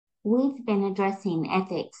We've been addressing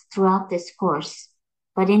ethics throughout this course,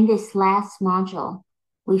 but in this last module,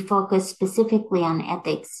 we focus specifically on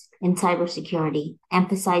ethics in cybersecurity,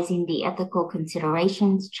 emphasizing the ethical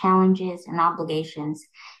considerations, challenges, and obligations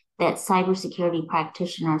that cybersecurity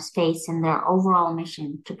practitioners face in their overall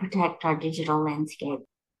mission to protect our digital landscape.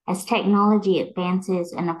 As technology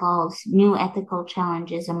advances and evolves, new ethical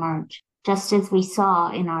challenges emerge, just as we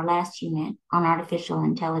saw in our last unit on artificial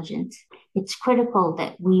intelligence. It's critical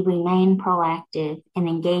that we remain proactive and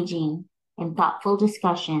engaging in thoughtful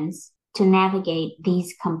discussions to navigate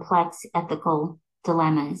these complex ethical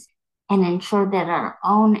dilemmas and ensure that our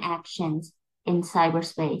own actions in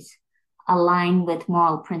cyberspace align with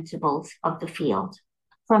moral principles of the field.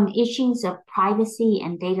 From issues of privacy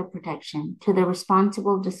and data protection to the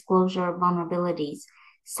responsible disclosure of vulnerabilities,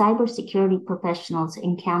 cybersecurity professionals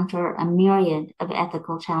encounter a myriad of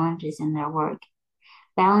ethical challenges in their work.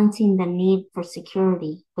 Balancing the need for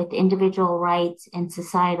security with individual rights and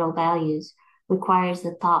societal values requires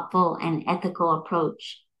a thoughtful and ethical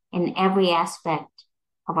approach in every aspect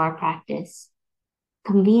of our practice.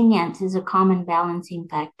 Convenience is a common balancing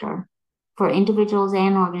factor for individuals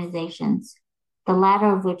and organizations, the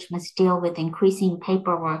latter of which must deal with increasing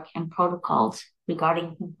paperwork and protocols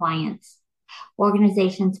regarding compliance.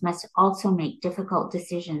 Organizations must also make difficult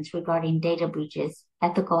decisions regarding data breaches,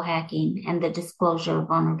 ethical hacking, and the disclosure of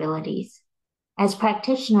vulnerabilities. As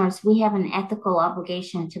practitioners, we have an ethical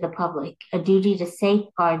obligation to the public, a duty to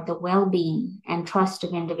safeguard the well-being and trust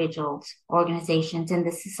of individuals, organizations, and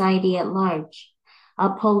the society at large.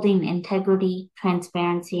 Upholding integrity,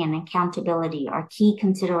 transparency, and accountability are key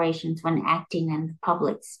considerations when acting in the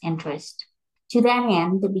public's interest. To that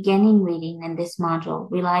end, the beginning reading in this module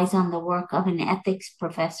relies on the work of an ethics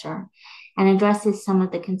professor and addresses some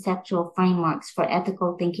of the conceptual frameworks for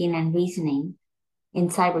ethical thinking and reasoning in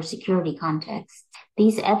cybersecurity contexts.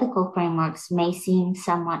 These ethical frameworks may seem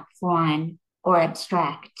somewhat foreign or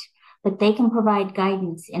abstract, but they can provide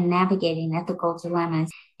guidance in navigating ethical dilemmas.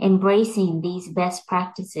 Embracing these best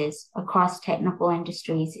practices across technical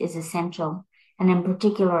industries is essential, and in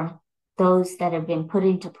particular, those that have been put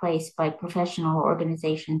into place by professional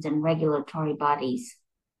organizations and regulatory bodies.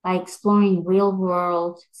 By exploring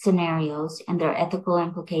real-world scenarios and their ethical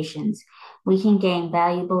implications, we can gain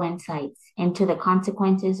valuable insights into the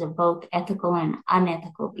consequences of both ethical and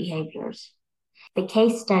unethical behaviors. The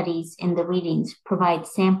case studies in the readings provide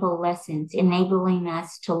sample lessons, enabling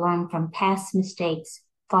us to learn from past mistakes,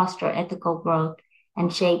 foster ethical growth,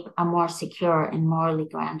 and shape a more secure and morally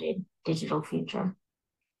grounded digital future.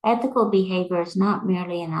 Ethical behavior is not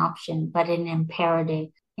merely an option, but an imperative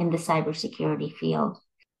in the cybersecurity field.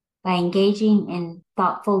 By engaging in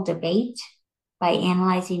thoughtful debate, by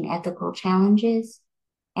analyzing ethical challenges,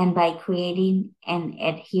 and by creating and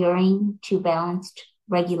adhering to balanced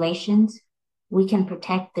regulations, we can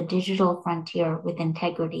protect the digital frontier with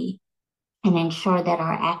integrity and ensure that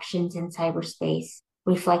our actions in cyberspace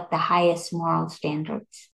reflect the highest moral standards.